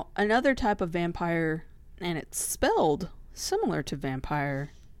 Now, another type of vampire, and it's spelled similar to vampire,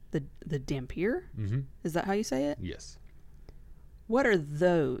 the Dhampir? Mm-hmm. Is that how you say it? Yes. What are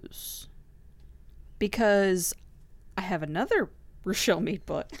those? Because I have another Rochelle Mead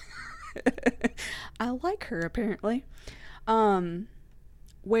book. I like her, apparently.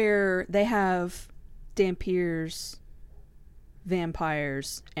 Where they have Dhampirs,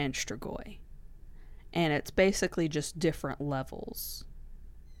 vampires, and Strigoi. And it's basically just different levels.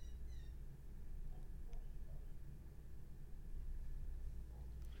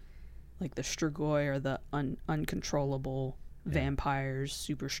 Like the Strigoi are the uncontrollable vampires,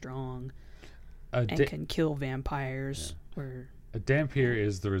 super strong, and can kill vampires. Yeah. Or a Dhampir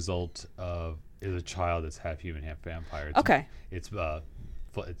is the result of a child that's half human, half vampire. It's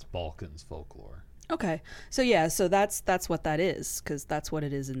Balkan's folklore. Okay, so that's what that is, because that's what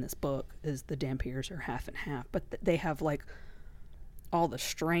it is in this book. Is the Dhampirs are half and half, but they have like all the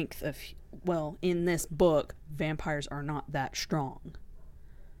strength of. Well, in this book, vampires are not that strong.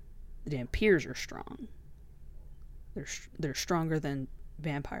 The Dhampirs are strong. They're stronger than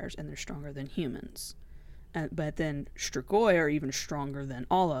vampires, and they're stronger than humans. But then Strigoi are even stronger than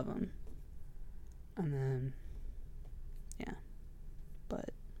all of them. And then, yeah.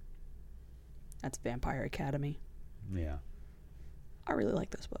 But that's Vampire Academy. Yeah. I really like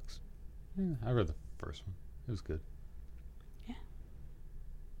those books. Yeah, I read the first one. It was good. Yeah.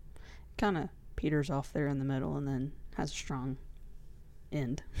 Kind of peters off there in the middle and then has a strong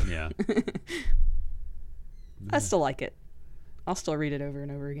end. Yeah. I still like it. I'll still read it over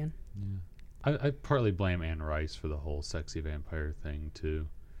and over again. Yeah. I partly blame Anne Rice for the whole sexy vampire thing, too.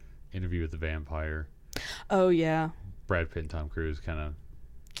 Interview with the Vampire. Oh, yeah. Brad Pitt and Tom Cruise kind of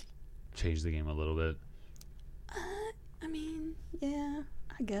changed the game a little bit. I mean, yeah,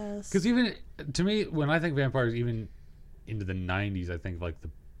 I guess. Because even, to me, when I think vampires, even into the 90s, I think like the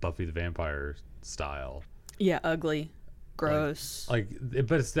Buffy the Vampire style. Yeah, ugly. Gross. But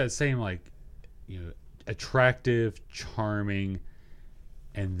it's that same, like, attractive, charming,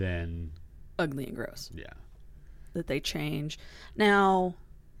 and then ugly and gross. Yeah. That they change. Now,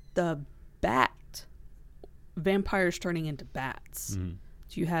 the bat, vampires turning into bats. Mm-hmm.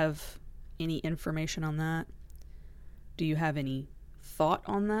 Do you have any information on that? Do you have any thought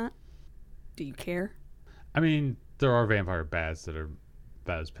on that? Do you care? I mean, there are vampire bats that are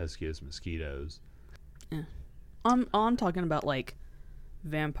about as pesky as mosquitoes. Yeah. I'm talking about, like,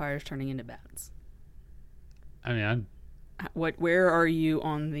 vampires turning into bats. I mean, where are you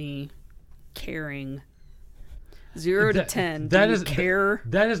on the caring 0 to 10? That do is you care.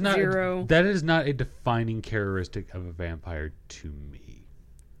 That is not 0. That is not a defining characteristic of a vampire to me.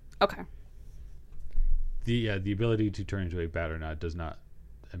 Okay. The ability to turn into a bat or not does not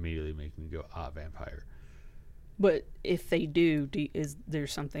immediately make me go, vampire. But if they do, is there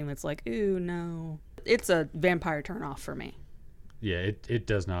something that's like, ooh, no? It's a vampire turn off for me. Yeah, it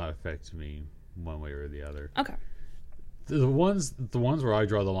does not affect me one way or the other. Okay. The ones where I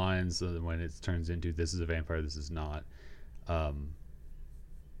draw the lines when it turns into this is a vampire, this is not. The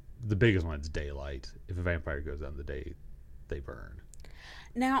biggest one is daylight. If a vampire goes out in the day, they burn.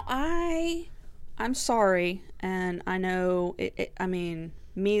 Now I'm sorry, and I know I mean,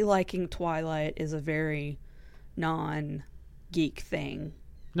 me liking Twilight is a very non-geek thing.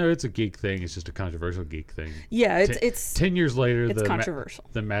 No, it's a geek thing. It's just a controversial geek thing. Yeah, it's 10 years later. It's controversial.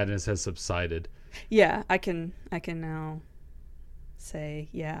 The madness has subsided. Yeah, I can now say,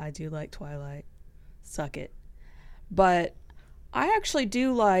 yeah, I do like Twilight. Suck it. But I actually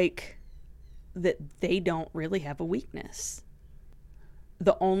do like that they don't really have a weakness.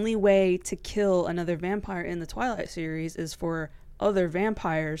 The only way to kill another vampire in the Twilight series is for other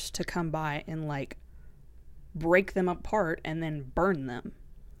vampires to come by and, like, break them apart and then burn them.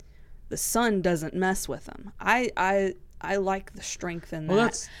 The sun doesn't mess with them. I like the strength in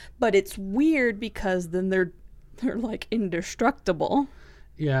that. But it's weird because then they're like indestructible.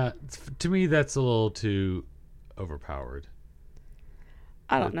 Yeah, to me that's a little too overpowered.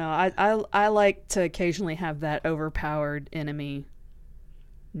 I don't know. I like to occasionally have that overpowered enemy,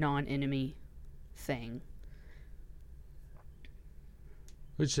 non-enemy thing.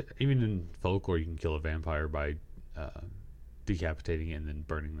 Which, even in folklore, you can kill a vampire by decapitating it and then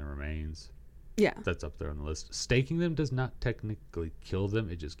burning the remains. Yeah. That's up there on the list. Staking them does not technically kill them.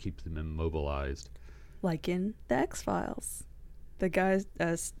 It just keeps them immobilized. Like in the X-Files.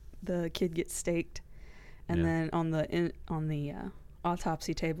 The kid gets staked, and then on the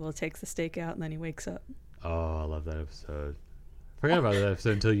autopsy table, it takes the stake out, and then he wakes up. Oh, I love that episode. Forgot about that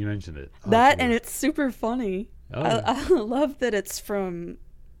episode until you mentioned it. And it's super funny. Oh. I love that it's from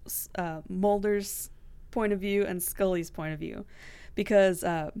Mulder's point of view and Scully's point of view, because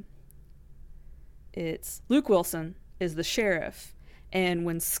it's Luke Wilson is the sheriff, and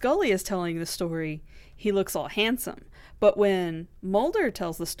when Scully is telling the story, he looks all handsome. But when Mulder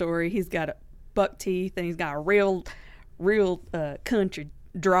tells the story, he's got buck teeth and he's got a real country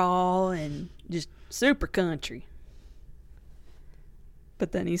drawl and just super country.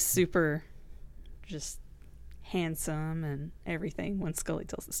 But then he's super just handsome and everything when Scully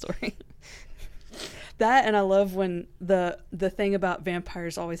tells the story. That, and I love when the thing about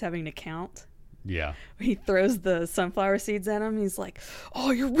vampires always having to count. Yeah. He throws the sunflower seeds at him. He's like,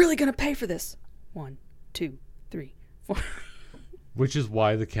 "Oh, you're really gonna pay for this. 1, 2, 3, 4." Which is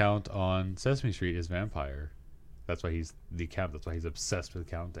why the Count on Sesame Street is vampire. That's why he's the Count. That's why he's obsessed with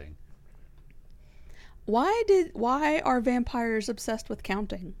counting. Why are vampires obsessed with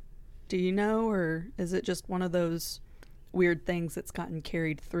counting? Do you know, or is it just one of those weird things that's gotten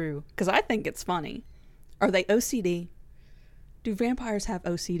carried through? Because I think it's funny. Are they OCD? Do vampires have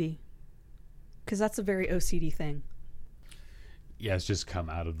OCD? Because that's a very OCD thing. Yeah, it's just come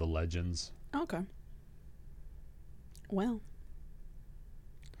out of the legends. Okay. Well.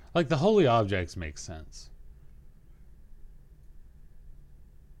 Like the holy objects make sense.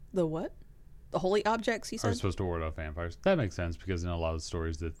 The what? The holy objects, you said? Are supposed to ward off vampires. That makes sense because in a lot of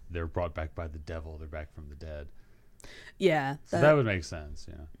stories that they're brought back by the devil, they're back from the dead. Yeah. So that would make sense,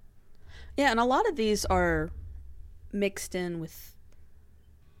 yeah. Yeah, and a lot of these are mixed in with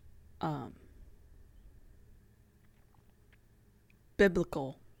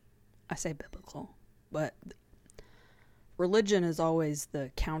biblical. I say biblical, but religion is always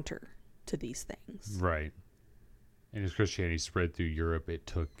the counter to these things. Right. And as Christianity spread through Europe, it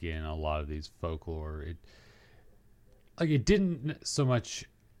took in a lot of these folklore. It didn't so much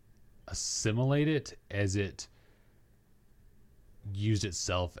assimilate it as it used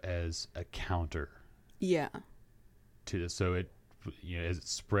itself as a counter. Yeah. To this, so it, as it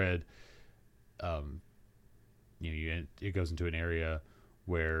spread, it goes into an area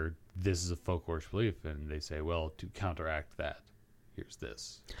where this is a folklorish belief, and they say, well, to counteract that, here's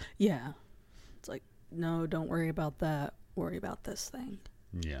this. Yeah. It's like, no, don't worry about that. Worry about this thing.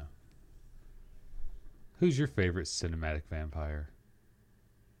 Yeah. Who's your favorite cinematic vampire?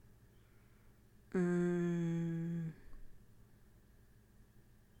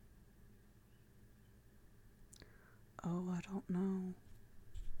 Oh, I don't know.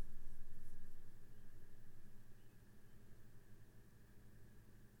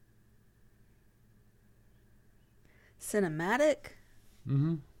 Cinematic?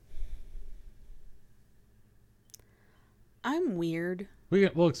 Mm-hmm. I'm weird.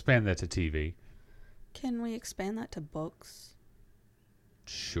 We'll expand that to TV. Can we expand that to books?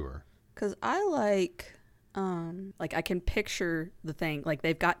 Sure. Because I like I can picture the thing. Like,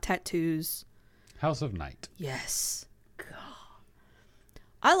 they've got tattoos. House of Night. Yes. God.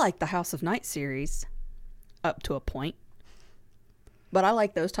 I like the House of Night series up to a point. But I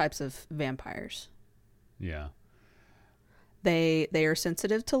like those types of vampires. Yeah. They are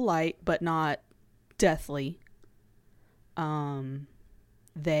sensitive to light, but not deathly.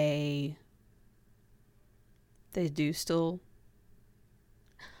 They do still.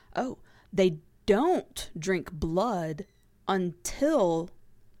 Oh, they don't drink blood until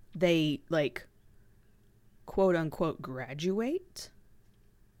they, like, quote unquote graduate.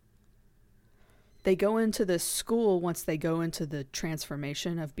 They go into this school once they go into the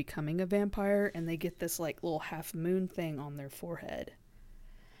transformation of becoming a vampire, and they get this, like, little half moon thing on their forehead.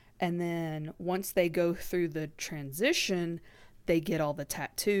 And then once they go through the transition, they get all the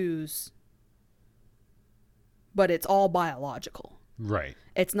tattoos. But it's all biological. Right.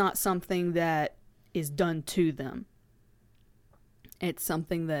 It's not something that is done to them. It's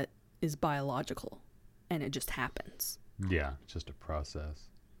something that is biological. And it just happens. Yeah, it's just a process.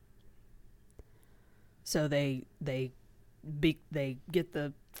 So they get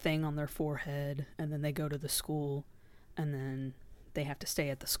the thing on their forehead, and then they go to the school, and then they have to stay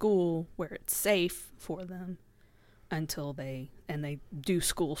at the school where it's safe for them until they do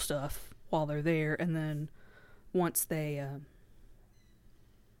school stuff while they're there, and then once they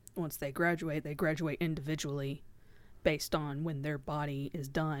graduate, they graduate individually based on when their body is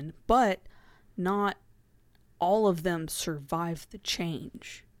done. But not all of them survive the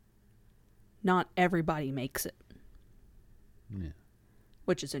change. Not everybody makes it. Yeah.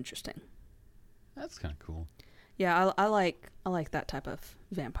 Which is interesting. That's kind of cool. Yeah, I like that type of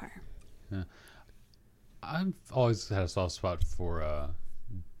vampire. Yeah. I've always had a soft spot for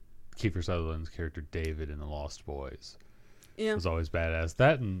Kiefer Sutherland's character David in The Lost Boys. Yeah. It was always badass.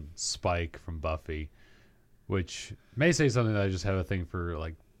 That and Spike from Buffy, which may say something that I just have a thing for,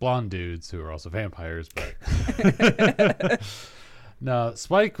 like, blonde dudes who are also vampires, but no,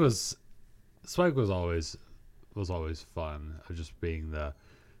 Spike was always fun of just being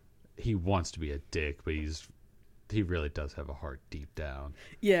he wants to be a dick, but he really does have a heart deep down.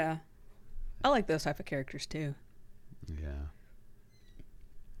 Yeah. I like those type of characters too. Yeah.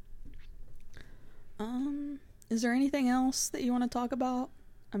 Is there anything else that you want to talk about?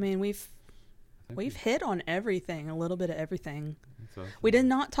 I mean, we've hit on everything, a little bit of everything. We did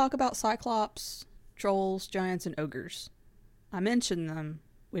not talk about Cyclops, trolls, giants, and ogres. I mentioned them.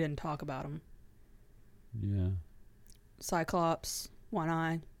 We didn't talk about them. Yeah. Cyclops, one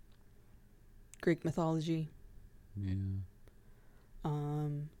eye, Greek mythology. Yeah.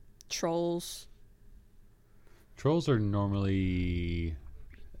 Trolls. Trolls are normally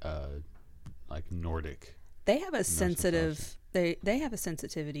like Nordic. They have a sensitive. They have a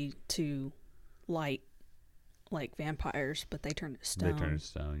sensitivity to light, like vampires, but they turn to stone. They turn to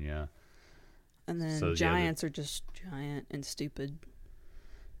stone, yeah. And then giants are just giant and stupid.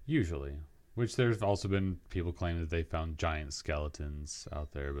 Usually. Which there's also been people claim that they found giant skeletons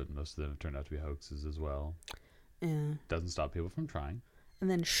out there, but most of them have turned out to be hoaxes as well. Yeah. Doesn't stop people from trying. And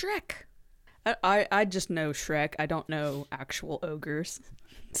then Shrek. I just know Shrek. I don't know actual ogres.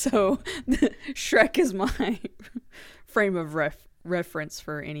 So Shrek is my frame of reference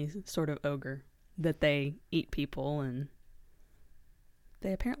for any sort of ogre. That they eat people and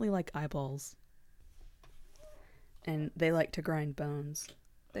they apparently like eyeballs. And they like to grind bones.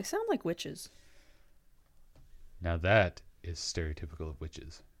 They sound like witches. Now that is stereotypical of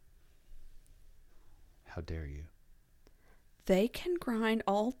witches. How dare you? They can grind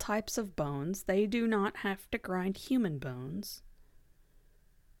all types of bones. They do not have to grind human bones.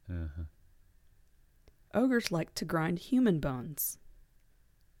 Uh-huh. Ogres like to grind human bones.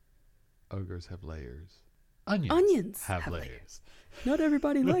 Ogres have layers. Onions, have layers. Not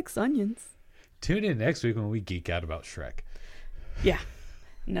everybody likes onions. Tune in next week when we geek out about Shrek. Yeah.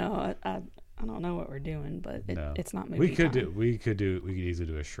 No, I don't know what we're doing, but it's not movie we could time. We could easily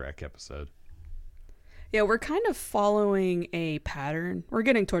do a Shrek episode. Yeah, we're kind of following a pattern. We're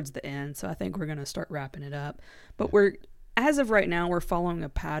getting towards the end, so I think we're going to start wrapping it up. But as of right now, we're following a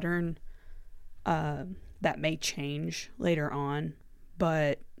pattern that may change later on,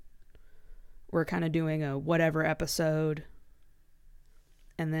 but we're kind of doing a whatever episode,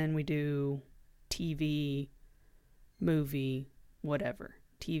 and then we do TV, movie, whatever.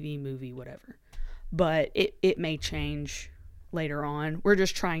 TV, movie, whatever. But it may change later on. We're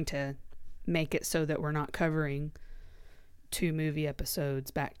just trying to make it so that we're not covering 2 movie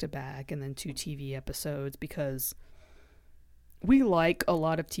episodes back to back and then 2 TV episodes, because we like a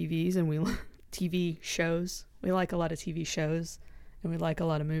lot of TVs and TV shows. We like a lot of TV shows and we like a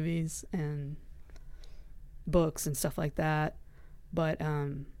lot of movies and books and stuff like that. But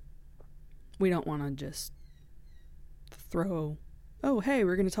we don't want to just throw, oh, hey,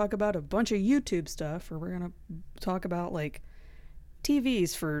 we're going to talk about a bunch of YouTube stuff, or we're going to talk about like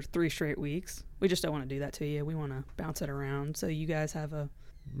TVs for 3 straight weeks. We just don't want to do that to you. We want to bounce it around so you guys have a...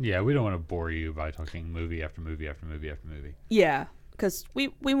 Yeah, we don't want to bore you by talking movie after movie after movie after movie. Yeah, because we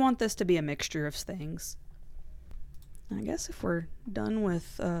want this to be a mixture of things. I guess if we're done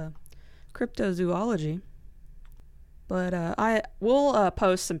with cryptozoology, but we'll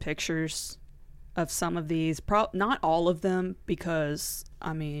post some pictures of some of these. Not all of them, because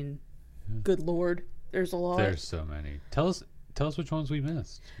I mean, good Lord, there's a lot. There's so many. Tell us which ones we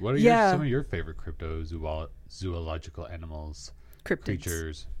missed. What are some of your favorite cryptozoological animals, Cryptids.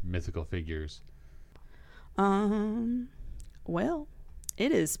 creatures, mythical figures? Well,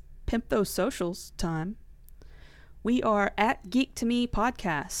 it is Pimp Those Socials time. We are at Geek to Me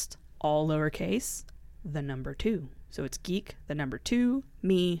Podcast, all lowercase, the number 2. So it's Geek, the number 2,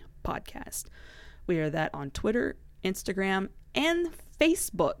 Me Podcast. We are that on Twitter, Instagram, and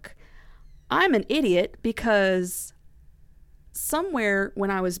Facebook. I'm an idiot because somewhere when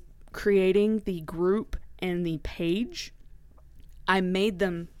I was creating the group and the page, I made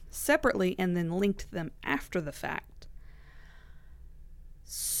them separately and then linked them after the fact.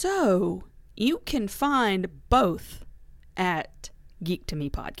 So you can find both at Geek to Me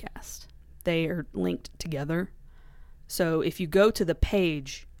Podcast. They are linked together. So if you go to the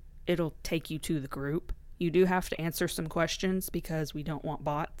page, it'll take you to the group. You do have to answer some questions because we don't want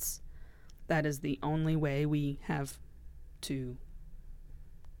bots. That is the only way we have to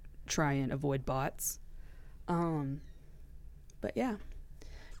try and avoid bots. But yeah,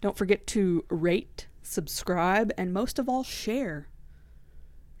 don't forget to rate, subscribe, and most of all, share.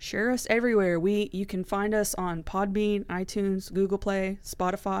 Share us everywhere. You can find us on Podbean, iTunes, Google Play,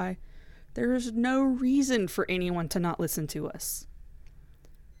 Spotify. There's no reason for anyone to not listen to us.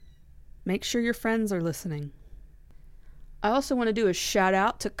 make sure your friends are listening. I also want to do a shout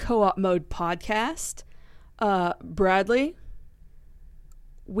out to Co-op Mode Podcast. Bradley,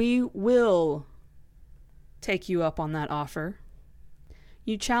 we will take you up on that offer.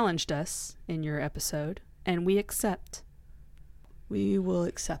 You challenged us in your episode, and we accept. We will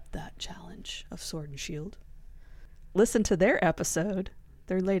accept that challenge of Sword and Shield. Listen to their episode,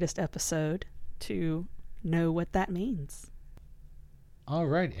 their latest episode, to know what that means. All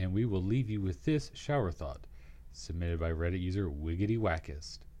right, and we will leave you with this shower thought, submitted by Reddit user Wiggity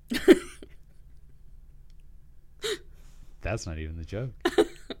Wackist. That's not even the joke.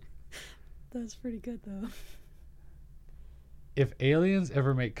 That's pretty good, though. If aliens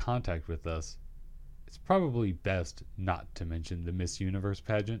ever make contact with us, it's probably best not to mention the Miss Universe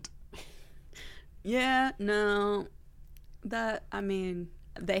pageant. Yeah, no.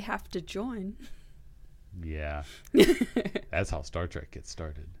 They have to join. Yeah. That's how Star Trek gets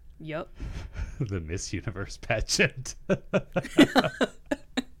started. Yep. The Miss Universe pageant.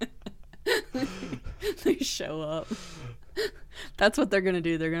 They show up. That's what they're going to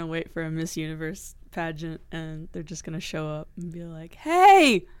do. They're going to wait for a Miss Universe pageant, and they're just going to show up and be like,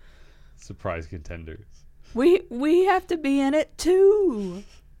 hey! Surprise contenders. We have to be in it, too.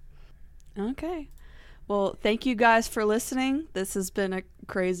 Okay. Well, thank you guys for listening. This has been a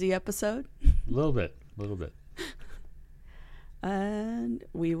crazy episode. A little bit. And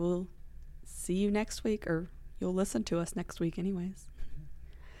we will see you next week, or you'll listen to us next week anyways.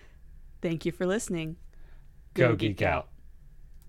 Thank you for listening. Go geek out.